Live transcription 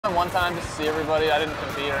in one time just to see everybody. I didn't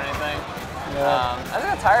compete or anything. Yeah. I just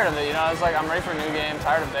got tired of it, you know. I was like, I'm ready for a new game.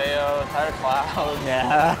 Tired of Bayo, tired of Cloud.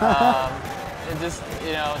 Yeah. It just,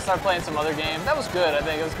 you know, started playing some other games. That was good. I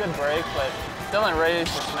think it was a good break, but feeling ready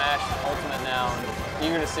for Smash Ultimate now and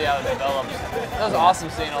eager to see how it develops. It was awesome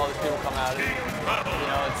seeing all these people come out. You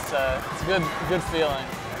know, it's a good feeling.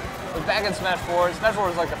 But back in Smash 4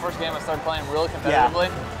 was like the first game I started playing really competitively,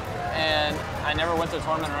 and I never went to a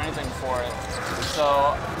tournament or anything before it.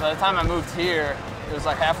 So by the time I moved here, it was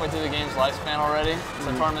like halfway through the game's lifespan already.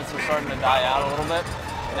 So tournaments were starting to die out a little bit.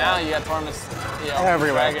 Now you got tournaments, you know,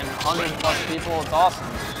 dragging 100+ people. It's awesome.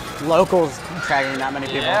 Locals dragging that many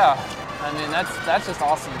people. Yeah, I mean that's just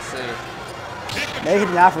awesome to see.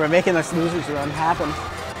 NakedMexico+AfroBeat making this losers run happen.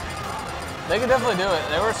 They could definitely do it.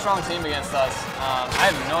 They were a strong team against us. I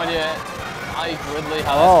have no idea Ike Ridley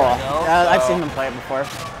how that's gonna go. I've seen them play it before.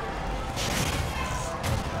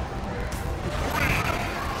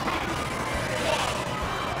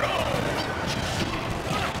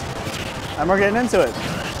 And we're getting into it.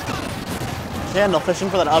 Candle fishing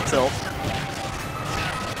for that up tilt. Yeah.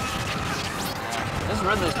 This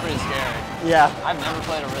Ridley's pretty scary. Yeah. I've never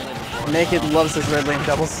played a Ridley before. Naked loves his Ridley in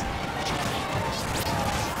doubles.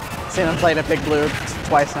 Seen him play a Big Blue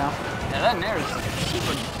twice now. Yeah, that Nair is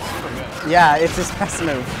super good. Yeah, it's his best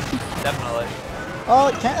move. Definitely. Oh,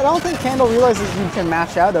 I don't think Candle realizes he can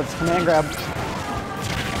mash out of command grab.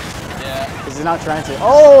 Yeah. Because he's not trying to.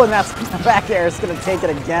 Oh, and that's back air. It's going to take it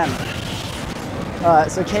again.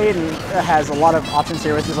 So Caden has a lot of options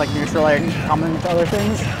here with his like neutral air and common to other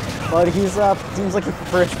things, but he's seems like he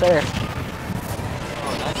prefers fair.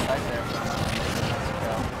 Oh, nice back there.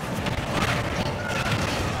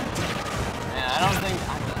 Man,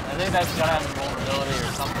 I think that's gotta have some vulnerability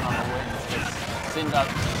or something on the wings. I've seen about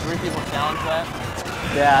 3 people challenge that.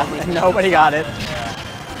 Yeah, and nobody got it. Yeah.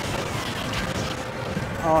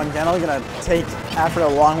 Oh, and Candle gonna take Afro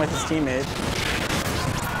along with his teammate.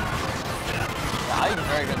 Ike is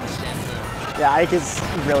very good in this game too. Yeah, Ike is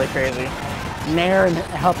really crazy. Nair and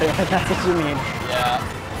out there, that's what you need. Yeah.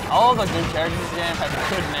 All of the good characters in this game have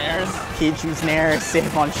good nairs. Kichu's Nair,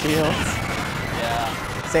 safe on shields. Yeah.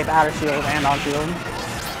 Safe outer shield and on shield.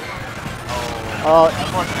 Oh.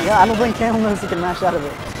 Yeah, I don't think Candle knows he can mash out of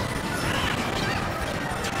it.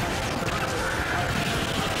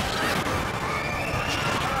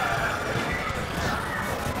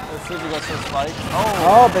 Let's see if he goes for a spike.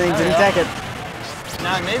 Oh, but he didn't take it.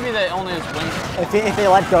 Now maybe they only use wings. If they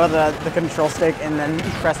let go of the control stick and then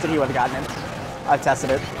pressed it, he would have gotten it. I've tested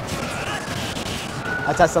it.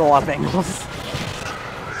 I tested a lot of angles.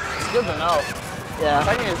 It's good to know. Yeah.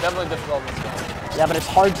 Second is definitely difficult in this game. Yeah, but it's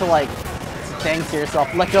hard to like think to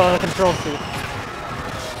yourself, let go of the control stick.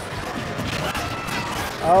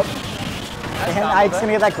 Oh. Nice And Ike's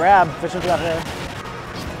gonna get that grab, fishing for that there.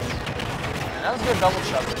 And that was a good double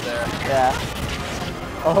shot right there. Yeah.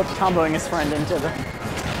 Oh, comboing his friend into the...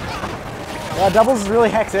 Yeah, doubles is really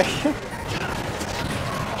hectic.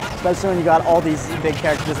 Especially when you got all these big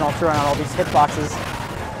characters and all throwing out all these hitboxes.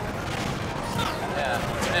 Yeah.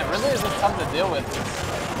 Man, really is just tough to deal with.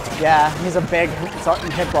 Yeah, he's a big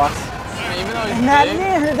hitbox. I mean, even though he's And that big,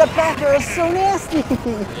 Nair, that back air is so nasty.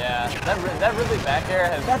 yeah, that really back air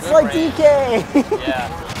has That's good like range. DK. Yeah.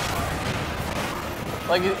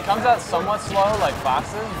 Like it comes out somewhat slow, like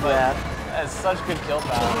Fox's, but has such good kill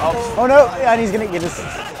power. Oh no, yeah, and he's gonna get his...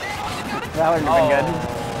 That wouldn't have been good.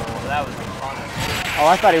 That was fun. Oh,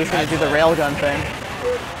 I thought he was gonna do the railgun thing.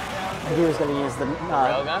 He was gonna use the...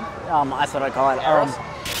 railgun? That's what I call it. Arrows?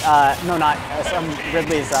 No, not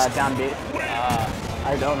Ridley's downbeat.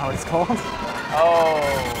 I don't know what it's called. Oh,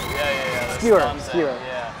 yeah. Skewer. Yeah.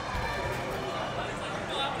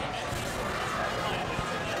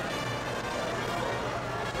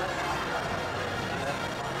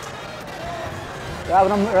 Yeah,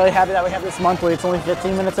 but I'm really happy that we have this monthly. It's only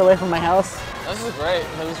 15 minutes away from my house. This is great.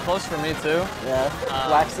 It was close for me too. Yeah.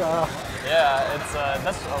 Waxaw. Yeah, it's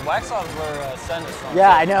that's Waxaw is where Sen is from.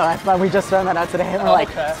 Yeah, I know. That's why we just found that out today. And we're like,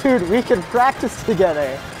 dude, we could practice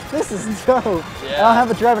together. This is dope. Yeah. I don't have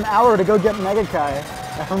to drive an hour to go get Megakai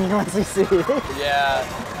from UNCC. Yeah.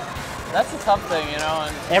 That's a tough thing, you know.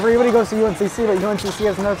 And everybody goes to UNCC, but UNCC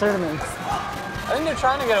has no tournaments. I think they're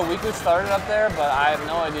trying to get a weekly started up there, but I have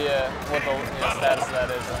no idea what the status of that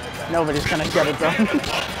is or anything. Nobody's gonna get it done.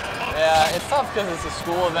 Yeah, it's tough because it's a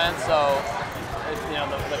school event, so you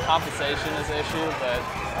know the compensation is an issue, but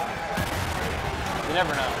you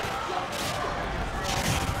never know.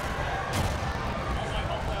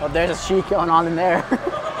 Oh, there's a sheik going on in there.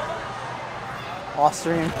 Off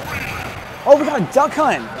stream. Oh, we got a duck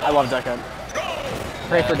hunt. I love duck hunt.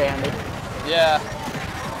 Pray for Dandy. Yeah.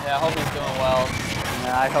 Yeah, I hope he's doing well.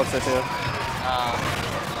 Yeah, I hope so too.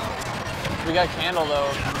 We got Candle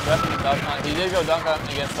though, repping the dunk hunt. He did go dunk hunt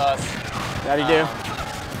against us. How'd he do?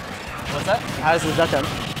 What's that? How's his dunk hunt?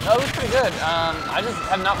 No, it was pretty good. I just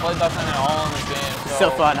have not played dunk hunt at all in this game.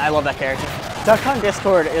 So fun. I love that character. Duck Hunt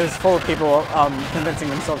Discord is full of people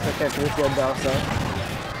convincing themselves that character is good though. So.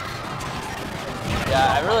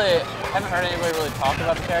 Yeah, I really haven't heard anybody really talk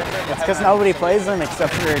about the character. It's because nobody plays him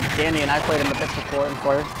except for Danny, and I played him a bit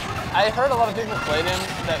before. I heard a lot of people played him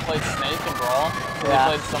that played Snake and Brawl. So yeah.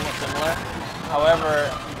 They played somewhat similar. However,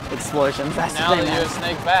 explosions. That's now the thing, that you have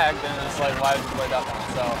Snake back, then it's like, why did you play Duck Hunt?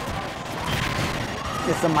 So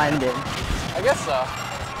it's a mind game. I guess so.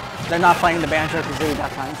 They're not playing the Banjo-Kazooie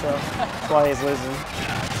Duck Hunt, so that's why he's losing.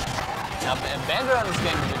 Now, Banjo in this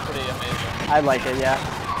game would be pretty amazing. I like it, yeah.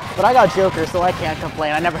 But I got Joker, so I can't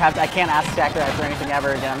complain. I can't ask Stacker for anything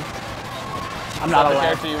ever again. I'm not allowed. The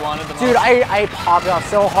character you wanted the most? Dude, I popped off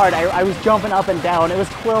so hard. I was jumping up and down. It was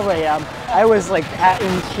 12 a.m. I was like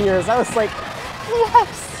in tears. I was like,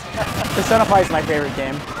 yes! Persona 5 is my favorite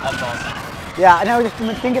game. That's awesome. Yeah, and I was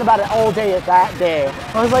just thinking about it all day that day.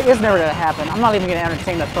 I was like, it's never gonna happen. I'm not even gonna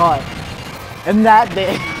entertain the thought. And that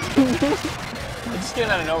day. It just came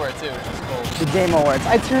out of nowhere too, which is cool. The Game Awards.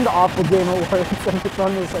 I turned off the Game Awards and my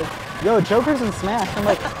friend was like, yo, Joker's in Smash. I'm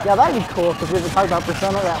like, yeah, that'd be cool because we were talking about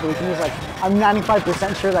Persona that week. And he was like, I'm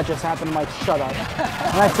 95% sure that just happened. I'm like, shut up.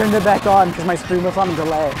 And I turned it back on because my screen was on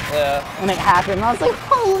delay. Yeah. And it happened. And I was like,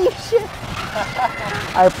 holy shit.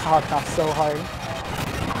 I popped off so hard.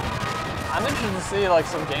 I'm interested to see like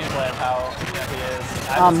some gameplay of how he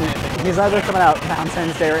is. He's either coming out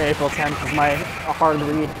Valentine's Day or April 10th is my hard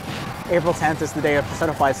read. April 10th is the day of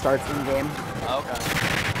Persona 5 starts in game. Oh, okay.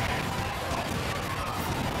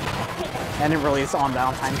 And it released on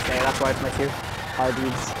Valentine's Day. That's why it's my two hard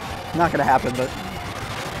reads. Not gonna happen, but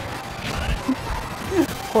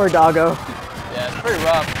poor doggo. Yeah, it's pretty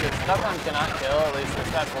rough because Duck Hunt cannot kill. At least in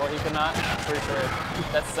Smash 4 he cannot. I'm pretty sure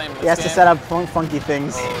that's the same. He has to set up funky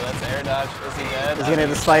things. Oh, that's air dodge. Is he dead? Is he gonna hit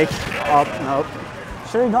the spike? Oh, nope.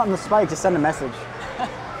 Should have gotten the spike. Just send a message.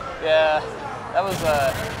 Yeah, that was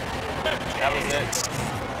it.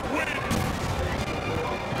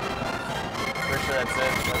 Pretty sure that's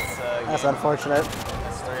it. That's unfortunate.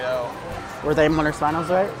 That's 3-0. Were they winners finals,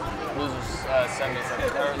 right? Losers semis,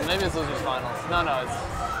 or maybe it's losers finals. No, it's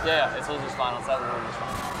it's losers finals. That was losers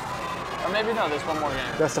finals. Or maybe no. There's one more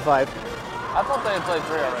game. Best of 5. I thought they had played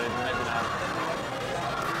 3 already, but maybe not.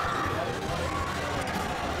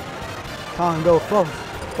 Congo falls.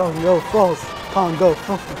 Congo falls. Congo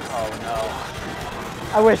falls. Oh no.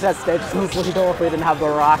 I wish that stage was legal if we didn't have the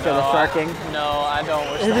rock or the sharking. No, I don't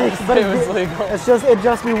wish that it was legal. It'd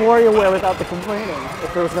just be WarioWare without the complaining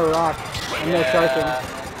if there was no rock and no sharking.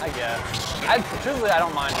 I guess. Truthfully, I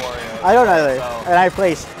don't mind Wario. I don't either. So. And I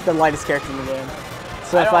play the lightest character in the game.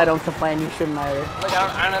 So if I don't complain, you shouldn't either. Like,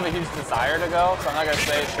 I don't have a huge desire to go, so I'm not going to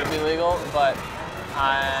say it should be legal, but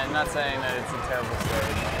I'm not saying that it's a terrible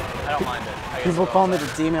stage. I don't mind it. People call me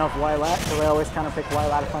the demon of Lilac, so I always kind of pick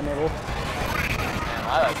Lilac if I'm able.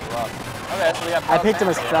 That's rough. Okay, so we got I picked him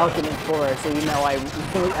as Falcon in 4, so you know I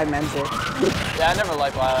meant it. Yeah, I never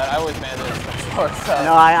liked Lilac. I always banned it as Smash 4, so.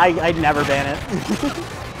 No, I'd never ban it.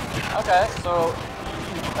 Okay, so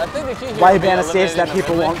I think the key here Why ban a stage that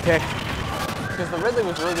people won't pick? Because the Ridley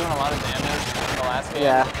was really doing a lot of damage in the last game.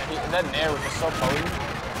 Yeah. That Nair was just so potent.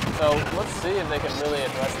 So let's see if they can really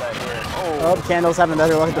address that here. Oh, Candle's having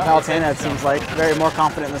another look at the Palutena, it seems like. Very more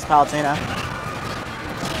confident in this Palutena.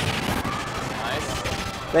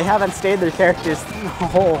 Nice. They haven't stayed their characters the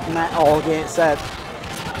whole game set.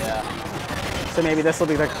 Yeah. So maybe this will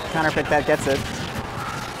be the counter pick that gets it.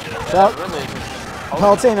 So,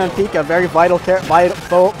 Palutena and Pika, very volatile characters.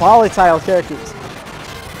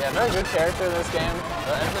 Yeah, very good character in this game.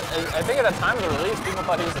 I think at the time of the release, people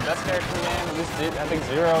thought he was the best character in the game. At least I think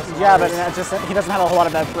Zero. Yeah, but he doesn't have a whole lot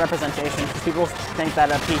of representation. People think that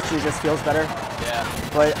Pichu just feels better. Yeah.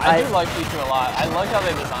 But I do like Pichu a lot. I like how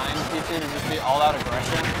they designed Pichu to just be all-out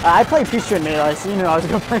aggression. I played Pichu in Melee, so you know I was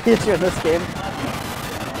going to play Pichu in this game.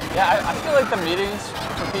 Yeah, I feel like the meetings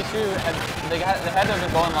for Pichu, they had to have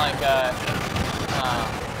been going like...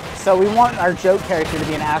 So we want our joke character to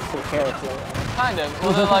be an actual character. Kind of.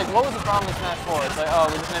 Well, then, like, what was the problem with Smash 4? It's like, oh,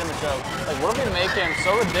 we just made him a joke. Like, what if we make him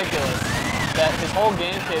so ridiculous that his whole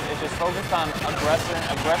game kit is just focused on aggression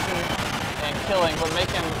and killing, but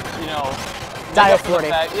make him, you know, die of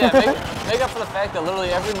 40. Make up for the fact that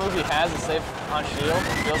literally every move he has is safe on shield,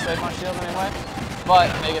 or feels safe on shield anyway, but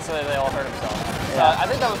make it so that they all hurt themselves. Yeah. I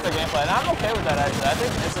think that was their gameplay, and I'm okay with that actually. I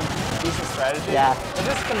think it's a decent strategy. Yeah. But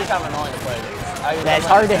this can be kind of annoying to play against. Yeah, it's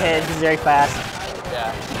hard to hit. He's very fast.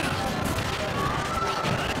 Yeah.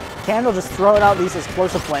 Candle just throwing out these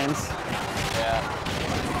explosive flames. Yeah.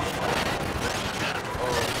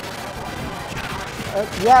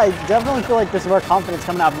 Yeah, I definitely feel like there's more confidence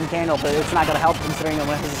coming out from Candle, but it's not going to help considering it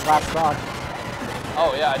was his last stock.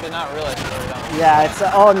 Oh yeah, I did not realize you were down. Yeah, it's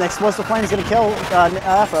and the explosive flame is going to kill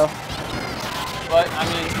Afro. But I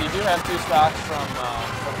mean, you do have 2 stocks from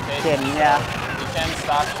Caden. Yeah. You can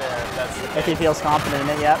stock share if that's the case. If he feels confident in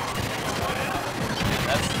it, yep.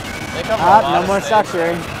 They cover a lot No of more stages. stock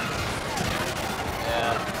sharing.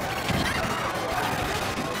 Yeah.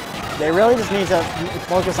 They really just need to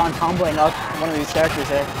focus on comboing up one of these characters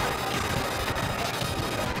here.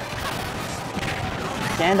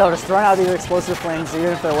 Candle just throwing out these explosive flames,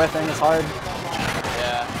 even if they're whiffing, it's hard.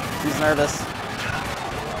 Yeah. He's nervous.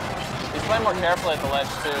 He's playing more carefully at the ledge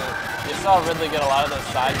too. You saw Ridley get a lot of those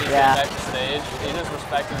side beats back to stage. He's just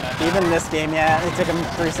respecting that now. Even this game, yeah, it took him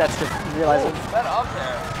 3 sets to realize it. That up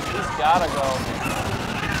there. He's gotta go.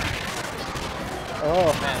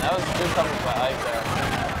 Oh. Man, that was good coverage by Ike there.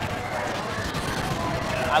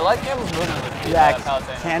 I like Campbell's movement with Yeah,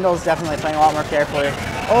 Palatine. Candle's definitely playing a lot more carefully.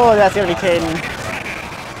 Oh, that's gonna be Caden.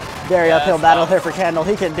 Very uphill battle here for Candle.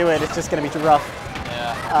 He can do it, it's just gonna be too rough.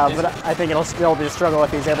 Yeah. But I think it'll still be a struggle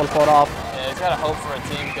if he's able to pull it off. Yeah, he's gotta hope for a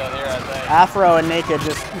team kill here, I think. Afro and Naked,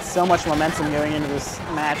 just so much momentum going into this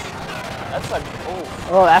match. That's like,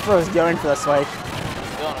 Oh, Afro's going for the spike. He's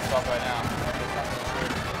feeling himself right now.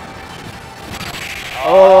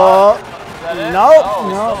 Oh, is that it? no, Oh,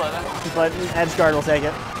 no. still in it. But edge guard will take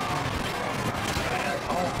it.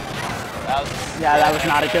 That was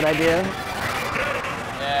not a good idea.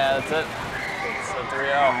 Yeah, that's it. It's a 3-0.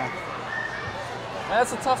 Man,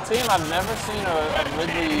 that's a tough team. I've never seen a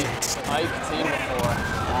Ridley Ike team before.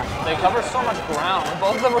 They cover so much ground.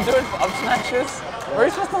 Both of them were doing up smashes. Where are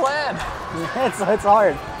you supposed to land? It's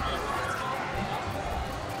hard.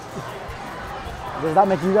 Does that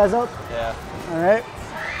make you guys up? Yeah. All right.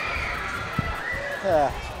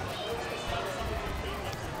 Yeah.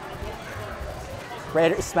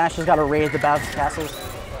 Smash has got to raid the bounce castles.